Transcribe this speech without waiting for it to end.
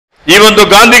ಈ ಒಂದು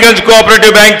ಗಾಂಧಿಗಂಜ್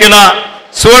ಕೋಆಪರೇಟಿವ್ ಬ್ಯಾಂಕಿನ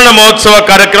ಸುವರ್ಣ ಮಹೋತ್ಸವ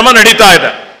ಕಾರ್ಯಕ್ರಮ ನಡೀತಾ ಇದೆ.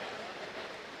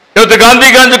 ಇವತ್ತು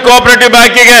ಗಾಂಧಿಗಂಜ್ ಕೋಆಪರೇಟಿವ್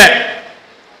ಬ್ಯಾಂಕಿಗೆ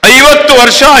 50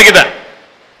 ವರ್ಷ ಆಗಿದೆ.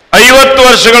 50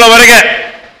 ವರ್ಷಗಳವರೆಗೆ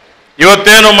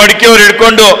ಇವತ್ತೇನು ಮಡಿಕೆಯವರು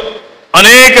ಹಿಡ್ಕೊಂಡು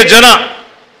ಅನೇಕ ಜನ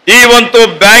ಈ ಒಂದು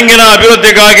ಬ್ಯಾಂಕಿನ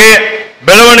ಅಭಿವೃದ್ಧಿಗಾಗಿ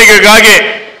ಬೆಳವಣಿಗೆಗಾಗಿ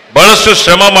ಬಹಳಷ್ಟು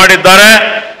ಶ್ರಮ ಮಾಡಿದ್ದಾರೆ.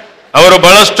 ಅವರು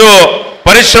ಬಹಳಷ್ಟು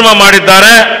ಪರಿಶ್ರಮ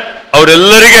ಮಾಡಿದ್ದಾರೆ.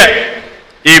 ಅವರೆಲ್ಲರಿಗೆ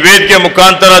ಈ ವೇದಿಕೆ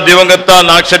ಮುಖಾಂತರ ದಿವಂಗತ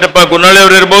ನಾಗಶೆಟ್ಟಪ್ಪ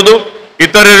ಗುನ್ನಳ್ಳಿಯವರು ಇರ್ಬೋದು,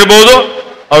 ಇತರರಿರ್ಬೋದು,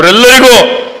 ಅವರೆಲ್ಲರಿಗೂ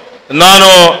ನಾನು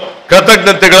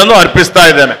ಕೃತಜ್ಞತೆಗಳನ್ನು ಅರ್ಪಿಸ್ತಾ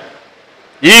ಇದ್ದೇನೆ.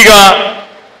 ಈಗ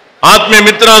ಆತ್ಮೀಯ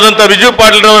ಮಿತ್ರರಾದಂಥ ವಿಜು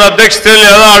ಪಾಟೀಲ್ರವರ ಅಧ್ಯಕ್ಷತೆಯಲ್ಲಿ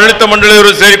ಎಲ್ಲ ಆಡಳಿತ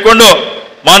ಮಂಡಳಿಯವರು ಸೇರಿಕೊಂಡು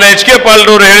ಮಾನ್ಯ ಎಚ್ ಕೆ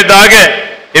ಪಾಟೀಲ್ರವರು ಹೇಳಿದ ಹಾಗೆ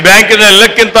ಈ ಬ್ಯಾಂಕಿನ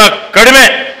ಎಲ್ಲಕ್ಕಿಂತ ಕಡಿಮೆ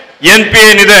NPA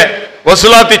ಏನಿದೆ,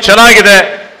 ವಸೂಲಾತಿ ಚೆನ್ನಾಗಿದೆ,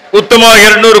 ಉತ್ತಮವಾಗಿ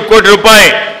 200 ಕೋಟಿ ರೂಪಾಯಿ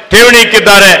ಠೇವಣಿ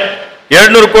ಇಕ್ಕಿದ್ದಾರೆ.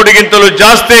 200 ಕೋಟಿಗಿಂತಲೂ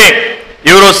ಜಾಸ್ತಿ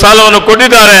ಇವರು ಸಾಲವನ್ನು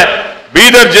ಕೊಟ್ಟಿದ್ದಾರೆ.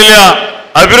 ಬೀದರ್ ಜಿಲ್ಲೆಯ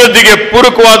ಅಭಿವೃದ್ಧಿಗೆ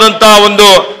ಪೂರಕವಾದಂತಹ ಒಂದು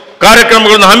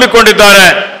ಕಾರ್ಯಕ್ರಮಗಳನ್ನು ಹಮ್ಮಿಕೊಂಡಿದ್ದಾರೆ.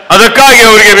 ಅದಕ್ಕಾಗಿ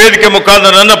ಅವರಿಗೆ ವೇದಿಕೆ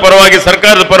ಮುಖಾಂತರ ನನ್ನ ಪರವಾಗಿ,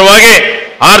 ಸರ್ಕಾರದ ಪರವಾಗಿ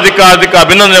ಹಾರ್ದಿಕ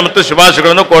ಅಭಿನಂದನೆ ಮತ್ತು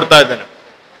ಶುಭಾಶಯಗಳನ್ನು ಕೋರ್ತಾ ಇದ್ದೇನೆ.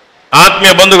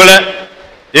 ಆತ್ಮೀಯ ಬಂಧುಗಳೇ,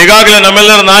 ಈಗಾಗಲೇ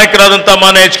ನಮ್ಮೆಲ್ಲರ ನಾಯಕರಾದಂತಹ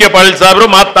ಮಾನ್ಯ ಎಚ್ ಕೆ ಪಾಟೀಲ್ ಸಾಹೇಬರು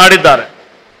ಮಾತನಾಡಿದ್ದಾರೆ.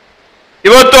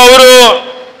 ಇವತ್ತು ಅವರು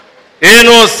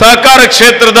ಏನು ಸಹಕಾರ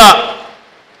ಕ್ಷೇತ್ರದ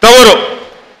ತವರು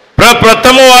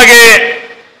ಪ್ರಥಮವಾಗಿ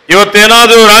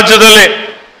ಇವತ್ತೇನಾದರೂ ರಾಜ್ಯದಲ್ಲಿ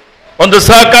ಒಂದು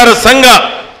ಸಹಕಾರ ಸಂಘ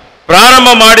ಪ್ರಾರಂಭ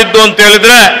ಮಾಡಿದ್ದು ಅಂತ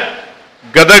ಹೇಳಿದ್ರೆ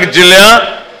ಗದಗ ಜಿಲ್ಲೆಯ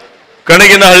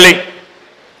ಕಣಗಿನಹಳ್ಳಿ.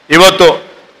 ಇವತ್ತು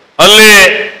ಅಲ್ಲಿ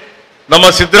ನಮ್ಮ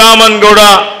ಸಿದ್ದರಾಮನಗೌಡ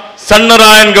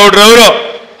ಸಣ್ಣರಾಯನಗೌಡರವರು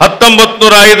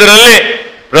 1905ರಲ್ಲಿ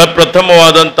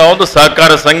ಪ್ರಥಮವಾದಂತಹ ಒಂದು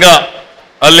ಸಹಕಾರ ಸಂಘ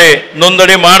ಅಲ್ಲಿ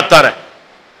ನೋಂದಣಿ ಮಾಡ್ತಾರೆ.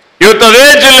 ಇವತ್ತು ಅದೇ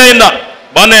ಜಿಲ್ಲೆಯಿಂದ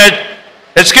ಮಾನ್ಯ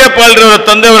ಎಚ್ ಕೆ ಪಾಟೀಲ್ರವರ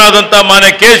ತಂದೆಯವರಾದಂತಹ ಮಾನ್ಯ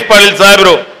ಕೆ ಎಚ್ ಪಾಟೀಲ್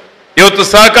ಸಾಹೇಬರು ಇವತ್ತು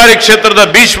ಸಹಕಾರಿ ಕ್ಷೇತ್ರದ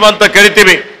ಭೀಷ್ಮ ಅಂತ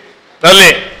ಕರಿತೀವಿ. ಅಲ್ಲಿ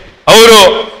ಅವರು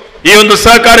ಈ ಒಂದು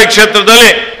ಸಹಕಾರಿ ಕ್ಷೇತ್ರದಲ್ಲಿ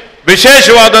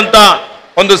ವಿಶೇಷವಾದಂತಹ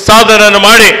ಒಂದು ಸಾಧನೆಯನ್ನು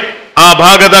ಮಾಡಿ ಆ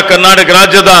ಭಾಗದ ಕರ್ನಾಟಕ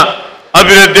ರಾಜ್ಯದ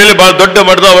ಅಭಿವೃದ್ಧಿಯಲ್ಲಿ ಬಹಳ ದೊಡ್ಡ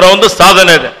ಮಟ್ಟದ ಅವರ ಒಂದು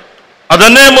ಸಾಧನೆ ಇದೆ.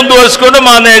 ಅದನ್ನೇ ಮುಂದುವರಿಸಿಕೊಂಡು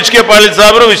ಮಾನ್ಯ ಎಚ್ ಕೆ ಪಾಟೀಲ್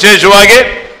ಸಾಹೇಬರು ವಿಶೇಷವಾಗಿ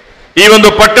ಈ ಒಂದು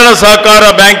ಪಟ್ಟಣ ಸಹಕಾರ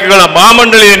ಬ್ಯಾಂಕ್ಗಳ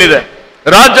ಮಹಾಮಂಡಳಿ ಏನಿದೆ,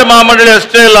 ರಾಜ್ಯ ಮಹಾಮಂಡಳಿ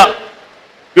ಅಷ್ಟೇ ಇಲ್ಲ,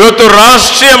 ಇವತ್ತು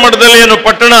ರಾಷ್ಟ್ರೀಯ ಮಟ್ಟದಲ್ಲಿ ಏನು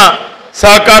ಪಟ್ಟಣ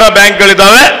ಸಹಕಾರ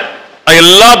ಬ್ಯಾಂಕ್ಗಳಿದ್ದಾವೆ ಆ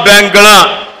ಎಲ್ಲ ಬ್ಯಾಂಕ್ಗಳ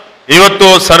ಇವತ್ತು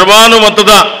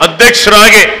ಸರ್ವಾನುಮತದ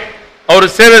ಅಧ್ಯಕ್ಷರಾಗಿ ಅವರು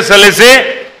ಸೇವೆ ಸಲ್ಲಿಸಿ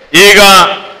ಈಗ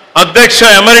ಅಧ್ಯಕ್ಷ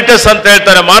ಎಮರಿಟಸ್ ಅಂತ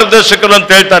ಹೇಳ್ತಾರೆ, ಮಾರ್ಗದರ್ಶಕರು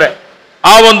ಅಂತ ಹೇಳ್ತಾರೆ,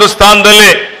 ಆ ಒಂದು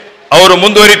ಸ್ಥಾನದಲ್ಲಿ ಅವರು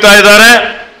ಮುಂದುವರಿತಾ ಇದ್ದಾರೆ.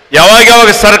 ಯಾವಾಗ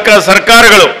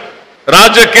ಸರ್ಕಾರಗಳು,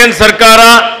 ರಾಜ್ಯ ಕೇಂದ್ರ ಸರ್ಕಾರ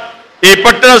ಈ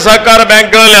ಪಟ್ಟಣ ಸಹಕಾರ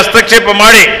ಬ್ಯಾಂಕ್ಗಳಲ್ಲಿ ಹಸ್ತಕ್ಷೇಪ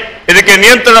ಮಾಡಿ ಇದಕ್ಕೆ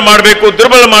ನಿಯಂತ್ರಣ ಮಾಡಬೇಕು,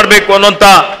 ದುರ್ಬಲ ಮಾಡಬೇಕು ಅನ್ನುವಂಥ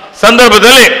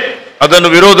ಸಂದರ್ಭದಲ್ಲಿ ಅದನ್ನು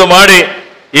ವಿರೋಧ ಮಾಡಿ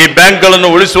ಈ ಬ್ಯಾಂಕ್ಗಳನ್ನು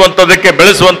ಉಳಿಸುವಂಥದ್ದಕ್ಕೆ,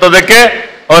 ಬೆಳೆಸುವಂಥದ್ದಕ್ಕೆ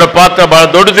ಅವರ ಪಾತ್ರ ಬಹಳ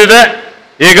ದೊಡ್ಡದಿದೆ.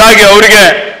 ಹೀಗಾಗಿ ಅವರಿಗೆ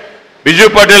ಬಿಜು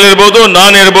ಪಾಟೀಲ್ ಇರ್ಬೋದು,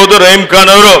 ನಾನಿರ್ಬೋದು, ರಹೀಂ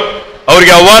ಖಾನ್ ಅವರು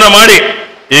ಅವರಿಗೆ ಆಹ್ವಾನ ಮಾಡಿ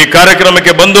ಈ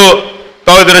ಕಾರ್ಯಕ್ರಮಕ್ಕೆ ಬಂದು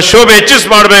ತಾವು ಇದರ ಶೋಭೆ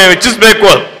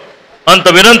ಹೆಚ್ಚಿಸಬೇಕು ಅಂತ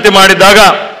ವಿನಂತಿ ಮಾಡಿದಾಗ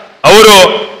ಅವರು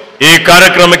ಈ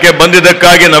ಕಾರ್ಯಕ್ರಮಕ್ಕೆ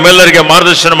ಬಂದಿದ್ದಕ್ಕಾಗಿ, ನಮ್ಮೆಲ್ಲರಿಗೆ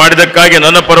ಮಾರ್ಗದರ್ಶನ ಮಾಡಿದ್ದಕ್ಕಾಗಿ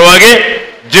ನನ್ನ ಪರವಾಗಿ,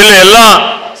 ಜಿಲ್ಲೆ ಎಲ್ಲ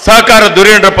ಸಹಕಾರ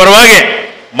ಧುರೀಣರ ಪರವಾಗಿ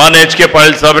ಮಾನ್ಯ ಎಚ್ ಕೆ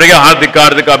ಪಾಟೀಲ್ ಸಾಹೇಬರಿಗೆ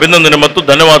ಹಾರ್ದಿಕ ಅಭಿನಂದನೆ ಮತ್ತು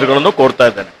ಧನ್ಯವಾದಗಳನ್ನು ಕೋರ್ತಾ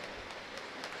ಇದ್ದೇನೆ.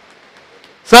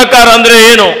 ಸಹಕಾರ ಅಂದ್ರೆ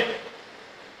ಏನು?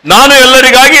 ನಾನು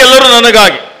ಎಲ್ಲರಿಗಾಗಿ, ಎಲ್ಲರೂ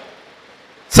ನನಗಾಗಿ,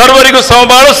 ಸರ್ವರಿಗೂ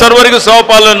ಸಮಬಾಳು, ಸರ್ವರಿಗೂ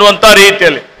ಸಮಪಾಲು ಎನ್ನುವಂತ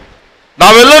ರೀತಿಯಲ್ಲಿ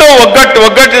ನಾವೆಲ್ಲರೂ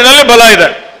ಒಗ್ಗಟ್ಟಿನಲ್ಲಿ ಬಲ ಇದೆ.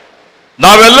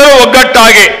 ನಾವೆಲ್ಲರೂ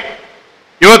ಒಗ್ಗಟ್ಟಾಗಿ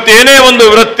ಇವತ್ತು ಏನೇ ಒಂದು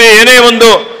ವೃತ್ತಿ, ಏನೇ ಒಂದು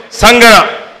ಸಂಘ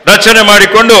ರಚನೆ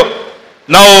ಮಾಡಿಕೊಂಡು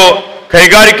ನಾವು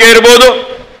ಕೈಗಾರಿಕೆ ಇರ್ಬೋದು,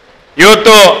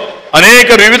 ಇವತ್ತು ಅನೇಕ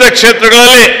ವಿವಿಧ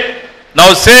ಕ್ಷೇತ್ರಗಳಲ್ಲಿ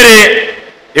ನಾವು ಸೇರಿ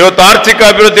ಇವತ್ತು ಆರ್ಥಿಕ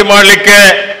ಅಭಿವೃದ್ಧಿ ಮಾಡಲಿಕ್ಕೆ,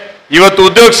 ಇವತ್ತು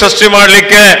ಉದ್ಯೋಗ ಸೃಷ್ಟಿ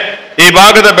ಮಾಡಲಿಕ್ಕೆ, ಈ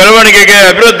ಭಾಗದ ಬೆಳವಣಿಗೆಗೆ,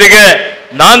 ಅಭಿವೃದ್ಧಿಗೆ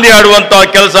ನಾಂದಿ ಆಡುವಂತಹ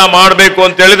ಕೆಲಸ ಮಾಡಬೇಕು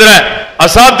ಅಂತ ಹೇಳಿದ್ರೆ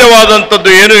ಅಸಾಧ್ಯವಾದಂಥದ್ದು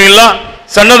ಏನೂ ಇಲ್ಲ.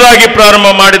 ಸಣ್ಣದಾಗಿ ಪ್ರಾರಂಭ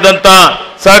ಮಾಡಿದಂತಹ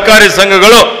ಸಹಕಾರಿ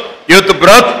ಸಂಘಗಳು ಇವತ್ತು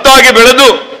ಬೃಹತ್ತಾಗಿ ಬೆಳೆದು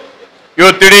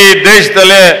ಇವತ್ತಿಡೀ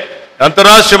ದೇಶದಲ್ಲೇ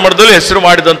ಅಂತಾರಾಷ್ಟ್ರೀಯ ಮಟ್ಟದಲ್ಲಿ ಹೆಸರು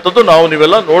ಮಾಡಿದಂಥದ್ದು ನಾವು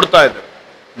ನೀವೆಲ್ಲ ನೋಡ್ತಾ ಇದ್ದೇವೆ.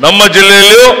 ನಮ್ಮ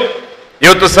ಜಿಲ್ಲೆಯಲ್ಲಿಯೂ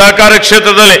ಇವತ್ತು ಸಹಕಾರ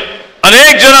ಕ್ಷೇತ್ರದಲ್ಲಿ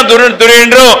ಅನೇಕ ಜನ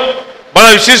ಧುರೀಣರು ಬಹಳ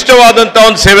ವಿಶಿಷ್ಟವಾದಂತಹ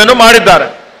ಒಂದು ಸೇವೆಯನ್ನು ಮಾಡಿದ್ದಾರೆ.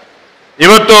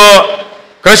 ಇವತ್ತು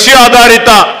ಕೃಷಿ ಆಧಾರಿತ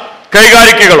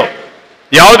ಕೈಗಾರಿಕೆಗಳು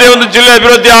ಯಾವುದೇ ಒಂದು ಜಿಲ್ಲೆ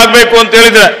ಅಭಿವೃದ್ಧಿ ಆಗಬೇಕು ಅಂತ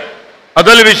ಹೇಳಿದ್ರೆ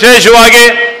ಅದರಲ್ಲಿ ವಿಶೇಷವಾಗಿ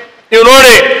ನೀವು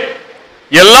ನೋಡಿ,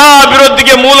 ಎಲ್ಲಾ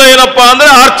ಅಭಿವೃದ್ಧಿಗೆ ಮೂಲ ಏನಪ್ಪಾ ಅಂದ್ರೆ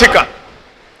ಆರ್ಥಿಕ.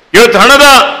 ಇವತ್ತು ಹಣದ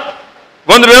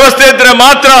ಒಂದು ವ್ಯವಸ್ಥೆ ಇದ್ರೆ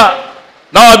ಮಾತ್ರ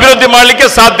ನಾವು ಅಭಿವೃದ್ಧಿ ಮಾಡಲಿಕ್ಕೆ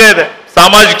ಸಾಧ್ಯ ಇದೆ.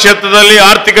 ಸಾಮಾಜಿಕ ಕ್ಷೇತ್ರದಲ್ಲಿ,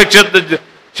 ಆರ್ಥಿಕ ಕ್ಷೇತ್ರ,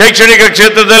 ಶೈಕ್ಷಣಿಕ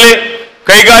ಕ್ಷೇತ್ರದಲ್ಲಿ,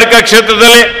 ಕೈಗಾರಿಕಾ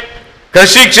ಕ್ಷೇತ್ರದಲ್ಲಿ,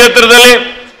 ಕೃಷಿ ಕ್ಷೇತ್ರದಲ್ಲಿ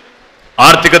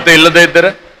ಆರ್ಥಿಕತೆ ಇಲ್ಲದೆ ಇದ್ದರೆ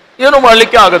ಏನು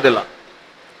ಮಾಡಲಿಕ್ಕೆ ಆಗೋದಿಲ್ಲ.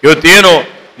 ಇವತ್ತೇನು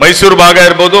ಮೈಸೂರು ಭಾಗ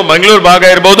ಇರ್ಬೋದು, ಮಂಗಳೂರು ಭಾಗ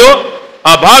ಇರ್ಬೋದು,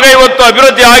 ಆ ಭಾಗ ಇವತ್ತು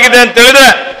ಅಭಿವೃದ್ಧಿ ಆಗಿದೆ ಅಂತ ಹೇಳಿದ್ರೆ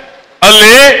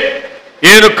ಅಲ್ಲಿ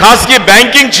ಏನು ಖಾಸಗಿ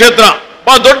ಬ್ಯಾಂಕಿಂಗ್ ಕ್ಷೇತ್ರ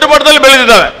ಬಹಳ ದೊಡ್ಡ ಮಟ್ಟದಲ್ಲಿ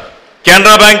ಬೆಳೆದಿದ್ದಾವೆ.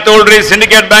 ಕೆನರಾ ಬ್ಯಾಂಕ್ ತಗೊಳ್ರಿ,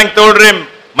 ಸಿಂಡಿಕೇಟ್ ಬ್ಯಾಂಕ್ ತಗೊಳ್ರಿ,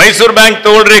 ಮೈಸೂರು ಬ್ಯಾಂಕ್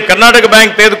ತಗೊಳ್ರಿ, ಕರ್ನಾಟಕ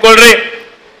ಬ್ಯಾಂಕ್ ತೆಗೆದುಕೊಳ್ಳ್ರಿ.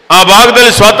 ಆ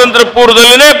ಭಾಗದಲ್ಲಿ ಸ್ವಾತಂತ್ರ್ಯ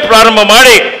ಪೂರ್ವದಲ್ಲಿನೇ ಪ್ರಾರಂಭ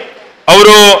ಮಾಡಿ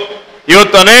ಅವರು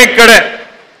ಇವತ್ತು ಅನೇಕ ಕಡೆ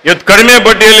ಇವತ್ತು ಕಡಿಮೆ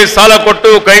ಬಡ್ಡಿಯಲ್ಲಿ ಸಾಲ ಕೊಟ್ಟು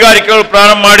ಕೈಗಾರಿಕೆಗಳು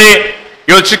ಪ್ರಾರಂಭ ಮಾಡಿ,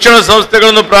 ಇವತ್ತು ಶಿಕ್ಷಣ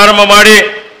ಸಂಸ್ಥೆಗಳನ್ನು ಪ್ರಾರಂಭ ಮಾಡಿ,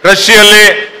 ಕೃಷಿಯಲ್ಲಿ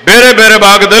ಬೇರೆ ಬೇರೆ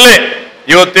ಭಾಗದಲ್ಲಿ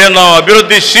ಇವತ್ತೇನು ನಾವು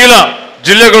ಅಭಿವೃದ್ಧಿಶೀಲ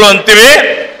ಜಿಲ್ಲೆಗಳು ಅಂತೀವಿ,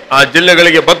 ಆ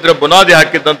ಜಿಲ್ಲೆಗಳಿಗೆ ಭದ್ರ ಬುನಾದಿ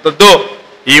ಹಾಕಿದ್ದಂಥದ್ದು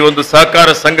ಈ ಒಂದು ಸಹಕಾರ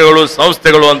ಸಂಘಗಳು,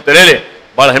 ಸಂಸ್ಥೆಗಳು ಅಂತ ಹೇಳಿ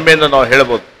ಬಹಳ ಹೆಮ್ಮೆಯಿಂದ ನಾವು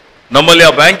ಹೇಳಬಹುದು. ನಮ್ಮಲ್ಲಿ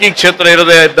ಆ ಬ್ಯಾಂಕಿಂಗ್ ಕ್ಷೇತ್ರ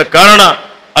ಇರದೇ ಇದ್ದ ಕಾರಣ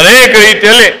ಅನೇಕ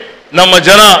ರೀತಿಯಲ್ಲಿ ನಮ್ಮ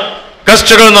ಜನ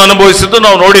ಕಷ್ಟಗಳನ್ನು ಅನುಭವಿಸಿದ್ದು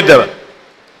ನಾವು ನೋಡಿದ್ದೇವೆ.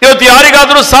 ಇವತ್ತು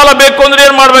ಯಾರಿಗಾದ್ರೂ ಸಾಲ ಬೇಕು ಅಂದ್ರೆ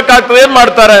ಏನ್ ಮಾಡ್ಬೇಕಾಗ್ತದೆ? ಏನ್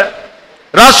ಮಾಡ್ತಾರೆ?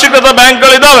 ರಾಷ್ಟ್ರೀಕೃತ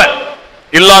ಬ್ಯಾಂಕ್ಗಳಿದ್ದಾವೆ,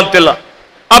 ಇಲ್ಲ ಅಂತಿಲ್ಲ.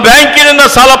 ಆ ಬ್ಯಾಂಕಿನಿಂದ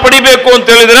ಸಾಲ ಪಡಿಬೇಕು ಅಂತ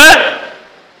ಹೇಳಿದ್ರೆ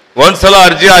ಒಂದ್ಸಲ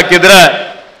ಅರ್ಜಿ ಹಾಕಿದ್ರೆ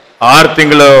 6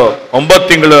 ತಿಂಗಳು, 9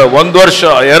 ತಿಂಗಳು, 1 ವರ್ಷ,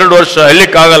 2 ವರ್ಷ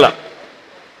ಹೇಳಲಿಕ್ಕಾಗಲ್ಲ.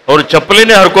 ಅವರು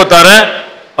ಚಪ್ಪಲಿನೇ ಹರ್ಕೋತಾರೆ,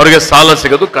 ಅವ್ರಿಗೆ ಸಾಲ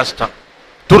ಸಿಗೋದು ಕಷ್ಟ.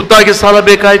 ತುರ್ತಾಗಿ ಸಾಲ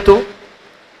ಬೇಕಾಯ್ತು.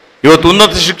 ಇವತ್ತು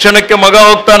ಉನ್ನತ ಶಿಕ್ಷಣಕ್ಕೆ ಮಗ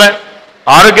ಹೋಗ್ತಾನೆ,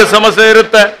 ಆರೋಗ್ಯ ಸಮಸ್ಯೆ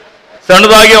ಇರುತ್ತೆ,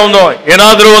 ಸಣ್ಣದಾಗಿ ಅವನು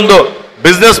ಏನಾದರೂ ಒಂದು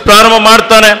ಬಿಸ್ನೆಸ್ ಪ್ರಾರಂಭ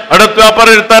ಮಾಡ್ತಾನೆ, ಹಡತ್ ವ್ಯಾಪಾರ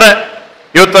ಇರ್ತಾರೆ.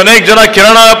 ಇವತ್ತು ಅನೇಕ ಜನ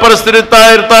ಕಿರಾಣಾ ವ್ಯಾಪಾರಸ್ಥರು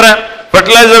ಇರ್ತಾರೆ,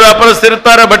 ಫರ್ಟಿಲೈಸರ್ ವ್ಯಾಪಾರಸ್ಥರು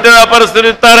ಇರ್ತಾರೆ, ಬಟ್ಟೆ ವ್ಯಾಪಾರಸ್ಥರು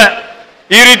ಇರ್ತಾರೆ,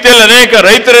 ಈ ರೀತಿಯಲ್ಲಿ ಅನೇಕ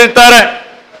ರೈತರು ಇರ್ತಾರೆ.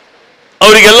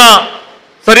 ಅವರಿಗೆಲ್ಲ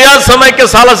ಸರಿಯಾದ ಸಮಯಕ್ಕೆ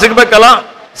ಸಾಲ ಸಿಗ್ಬೇಕಲ್ಲ.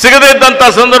 ಸಿಗದೇ ಇದ್ದಂತ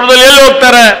ಸಂದರ್ಭದಲ್ಲಿ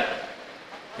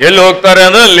ಎಲ್ಲಿ ಹೋಗ್ತಾರೆ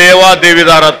ಅಂದ್ರೆ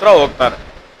ಲೇವಾದೇವಿದಾರ ಹತ್ರ ಹೋಗ್ತಾರೆ.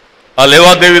 ಆ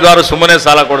ಲೇವಾದೇವಿದಾರ ಸುಮ್ಮನೆ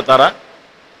ಸಾಲ ಕೊಡ್ತಾರ?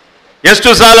 ಎಷ್ಟು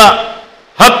ಸಾಲ?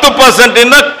 10%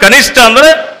 ಇಂದ ಕನಿಷ್ಠ ಅಂದ್ರೆ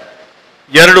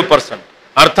 2%.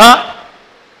 ಅರ್ಥ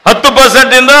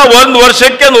 10% ಇಂದ 1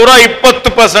 ವರ್ಷಕ್ಕೆ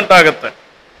 120% ಆಗುತ್ತೆ.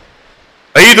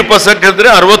 5% ಇದ್ರೆ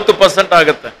 60%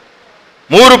 ಆಗುತ್ತೆ.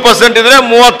 3% ಇದ್ರೆ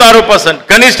 36%.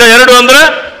 ಕನಿಷ್ಠ 2 ಅಂದ್ರೆ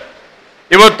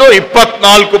ಇವತ್ತು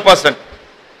 24%.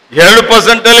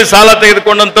 2% ಅಲ್ಲಿ ಸಾಲ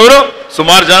ತೆಗೆದುಕೊಂಡಂತವರು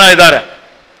ಸುಮಾರು ಜನ ಇದ್ದಾರೆ.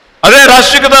 ಅದೇ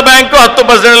ರಾಷ್ಟ್ರೀಕೃತ ಬ್ಯಾಂಕು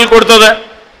 10% ಅಲ್ಲಿ ಕೊಡ್ತದೆ.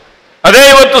 ಅದೇ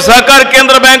ಇವತ್ತು ಸಹಕಾರ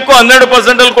ಕೇಂದ್ರ ಬ್ಯಾಂಕು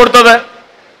 12% ಅಲ್ಲಿ ಕೊಡ್ತದೆ.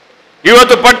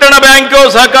 ಇವತ್ತು ಪಟ್ಟಣ ಬ್ಯಾಂಕು,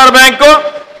 ಸಹಕಾರ ಬ್ಯಾಂಕು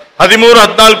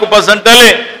 13-14%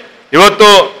 ಅಲ್ಲಿ ಇವತ್ತು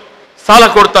ಸಾಲ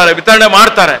ಕೊಡ್ತಾರೆ, ವಿತರಣೆ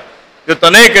ಮಾಡ್ತಾರೆ. ಇವತ್ತು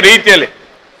ಅನೇಕ ರೀತಿಯಲ್ಲಿ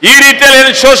ಈ ರೀತಿಯಲ್ಲಿ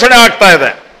ಏನು ಶೋಷಣೆ ಆಗ್ತಾ ಇದೆ,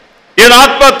 ಏನು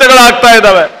ಆತ್ಮಹತ್ಯೆಗಳಾಗ್ತಾ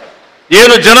ಇದ್ದಾವೆ,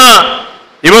 ಏನು ಜನ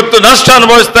ಇವತ್ತು ನಷ್ಟ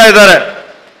ಅನುಭವಿಸ್ತಾ ಇದ್ದಾರೆ.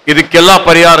 ಇದಕ್ಕೆಲ್ಲ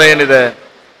ಪರಿಹಾರ ಏನಿದೆ?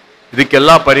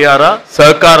 ಇದಕ್ಕೆಲ್ಲ ಪರಿಹಾರ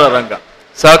ಸಹಕಾರ ರಂಗ,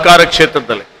 ಸಹಕಾರ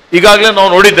ಕ್ಷೇತ್ರದಲ್ಲಿ ಈಗಾಗಲೇ ನಾವು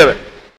ನೋಡಿದ್ದೇವೆ.